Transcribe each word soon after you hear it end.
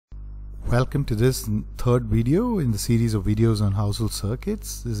Welcome to this third video in the series of videos on household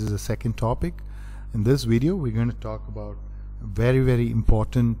circuits. This is the second topic. In this video we're going to talk about very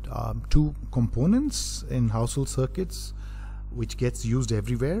important two components in household circuits which gets used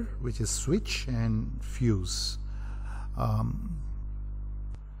everywhere, which is switch and fuse.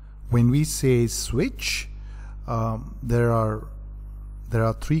 When we say switch, there are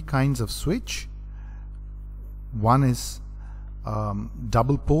three kinds of switch. One is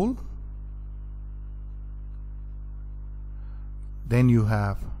double pole, then you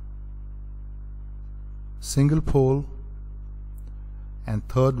have single pole, and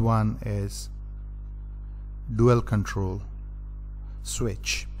third one is dual control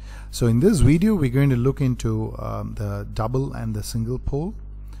switch. So in this video we're going to look into the double and the single pole.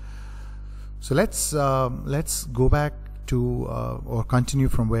 So let's go back to or continue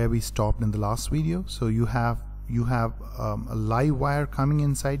from where we stopped in the last video. So you have a live wire coming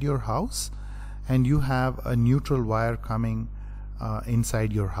inside your house, and you have a neutral wire coming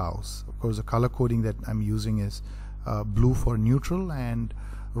inside your house. Of course, the color coding that I'm using is blue for neutral and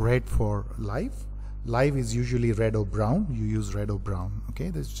red for live. Live is usually red or brown. You use red or brown. Okay,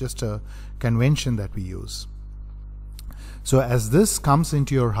 that's just a convention that we use. So as this comes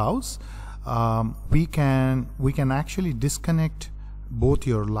into your house, we can actually disconnect both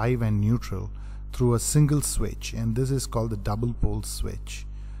your live and neutral through a single switch, and this is called the double pole switch.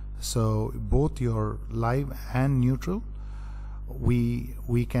 So both your live and neutral,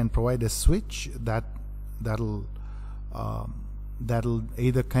 we can provide a switch that'll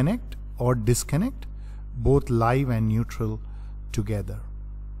either connect or disconnect both live and neutral together,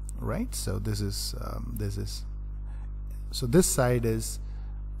 right? So this side is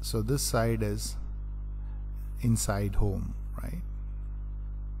inside home, right?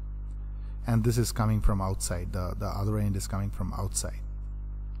 And this is coming from outside. The other end is coming from outside.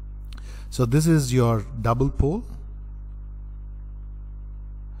 So this is your double pole.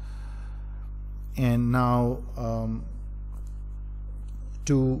 And now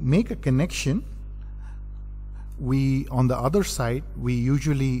to make a connection, on the other side we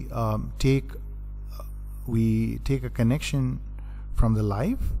usually take a connection from the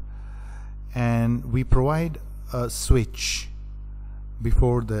live, and we provide a switch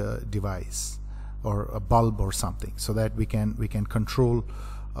before the device or a bulb or something, so that we can control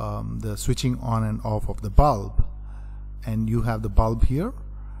the switching on and off of the bulb. And you have the bulb here,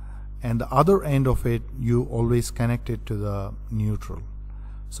 and the other end of it you always connect it to the neutral.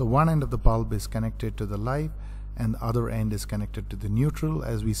 So one end of the bulb is connected to the live and the other end is connected to the neutral,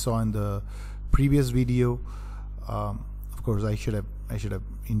 as we saw in the previous video. Of course, I should have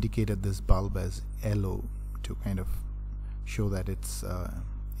indicated this bulb as yellow to kind of show that it's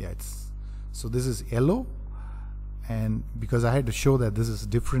so this is yellow, and because I had to show that this is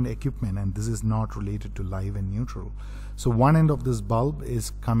different equipment and this is not related to live and neutral. So one end of this bulb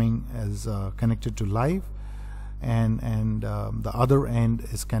is coming as connected to live, and the other end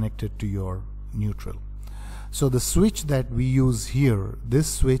is connected to your neutral. So the switch that we use here, this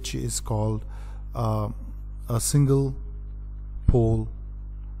switch is called a single pole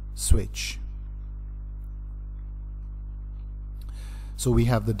switch. So we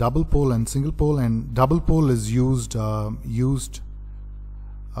have the double pole and single pole, and double pole is used in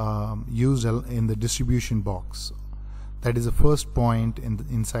the distribution box. That is the first point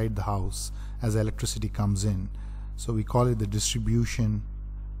inside the house as electricity comes in. So we call it the distribution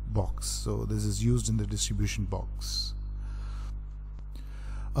box. So this is used in the distribution box.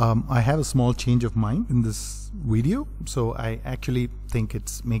 I have a small change of mind in this video, so I actually think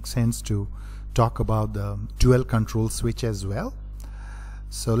it makes sense to talk about the dual control switch as well.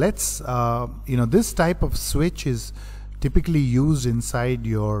 So let's this type of switch is typically used inside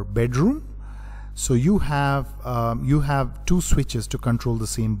your bedroom. So you have two switches to control the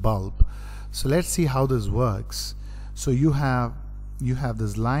same bulb. So let's see how this works. So you have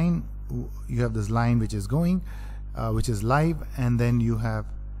this line, which is going, which is live, and then you have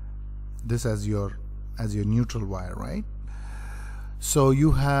this as your neutral wire, right? So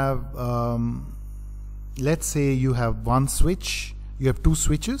you have let's say you have one switch. You have two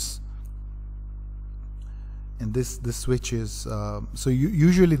switches, and this switch is so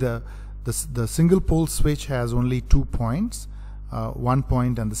usually the single pole switch has only 2 points, one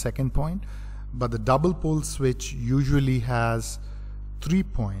point and the second point, but the double pole switch usually has 3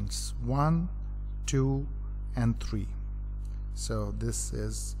 points, 1, 2, and 3. So this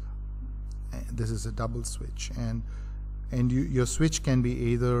is a double switch, and your switch can be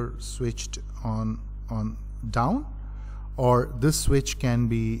either switched on down, or this switch can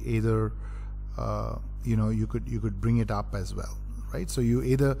be either you could bring it up as well, right? So you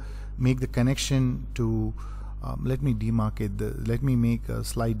either make the connection to let me demarcate let me make a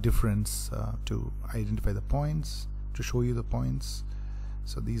slight difference to identify the points, to show you the points.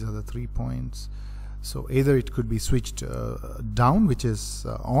 So these are the 3 points. So either it could be switched down, which is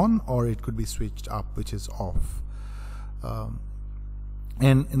on, or it could be switched up, which is off.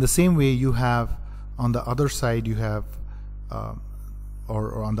 And in the same way, you have on the other side, you have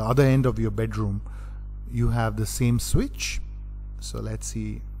or on the other end of your bedroom, you have the same switch. So let's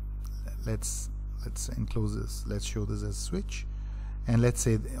see, let's enclose this, let's show this as switch, and let's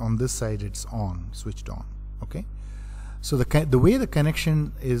say on this side it's on, switched on. Okay, so the way the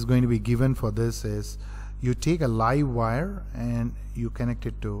connection is going to be given for this is you take a live wire and you connect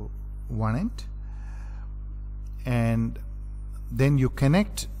it to one end, and then you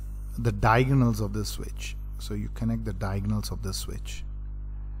connect the diagonals of the switch. So you connect the diagonals of the switch.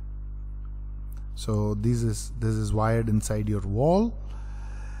 So this is wired inside your wall,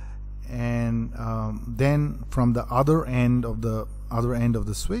 and then from the other end of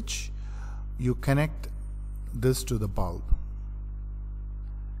the switch, you connect this to the bulb,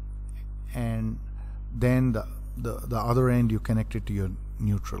 and then the other end you connect it to your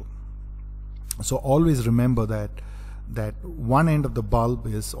neutral. So always remember that one end of the bulb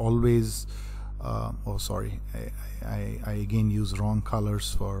is always oh sorry, I again use wrong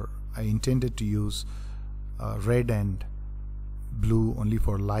colors for, I intended to use red and blue only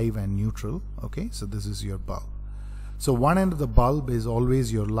for live and neutral. Okay, so this is your bulb. So one end of the bulb is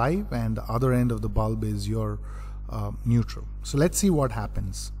always your live and the other end of the bulb is your neutral. So let's see what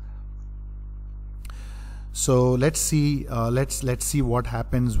happens. So let's see what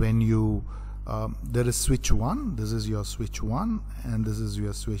happens when you there is switch 1, this is your switch 1, and this is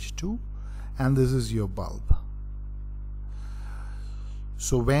your switch 2, and this is your bulb.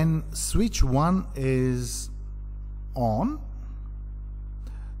 So when switch 1 is on,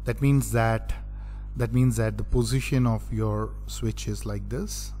 that means that the position of your switch is like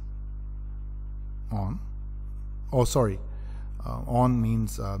this, on. Oh sorry, on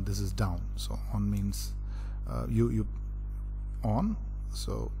means this is down, so on means you on,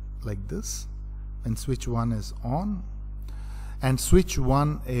 so like this, and switch 1 is on, and switch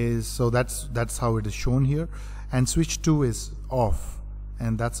 1 is, so that's how it is shown here, and switch 2 is off,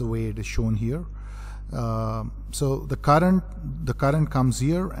 and that's the way it is shown here. So the current comes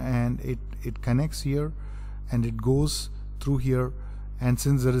here and it connects here and it goes through here, and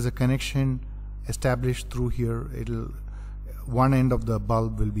since there is a connection established through here, one end of the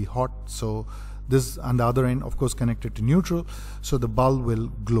bulb will be hot, so this on the other end of course connected to neutral, so the bulb will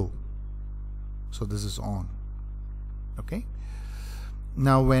glow. So this is on. Okay,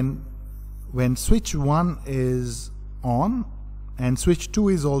 now when switch 1 is on and switch 2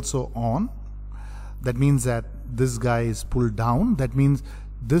 is also on, that means that this guy is pulled down. That means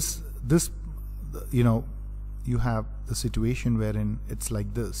this you know, you have the situation wherein it's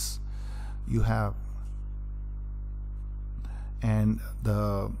like this, you have, and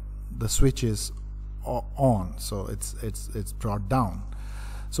the switch is on, so it's brought down.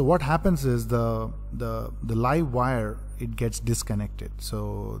 So what happens is the live wire, it gets disconnected.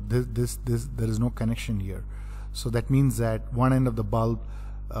 So there is no connection here. So that means that one end of the bulb,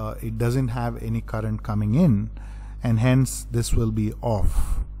 it doesn't have any current coming in, and hence this will be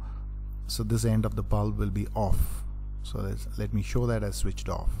off. So this end of the bulb will be off. So let me show that as switched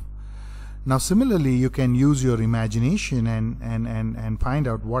off. Now similarly, you can use your imagination and find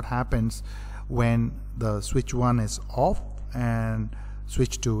out what happens when the switch 1 is off and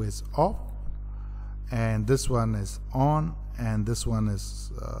switch 2 is off, and this one is on, and this one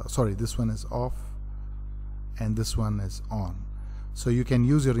is this one is off, and this one is on. So you can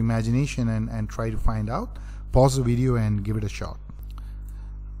use your imagination and try to find out. Pause the video and give it a shot.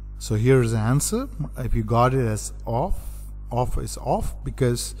 So here is the answer. If you got it as off is off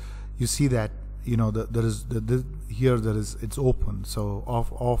because you see that, you know, it's open. So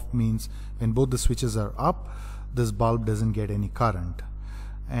off means when both the switches are up, this bulb doesn't get any current.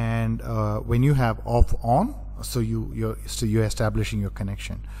 And when you have off on, so you're establishing your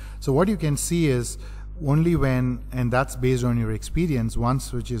connection. So what you can see is only when, and that's based on your experience, one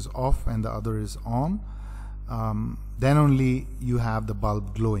switch is off and the other is on, then only you have the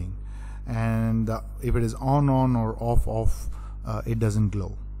bulb glowing. And if it is on or off, it doesn't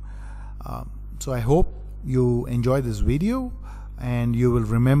glow. So I hope you enjoy this video and you will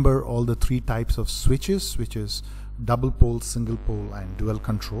remember all the 3 types of switches, which is double pole, single pole, and dual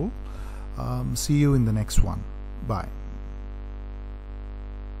control. See you in the next one. Bye.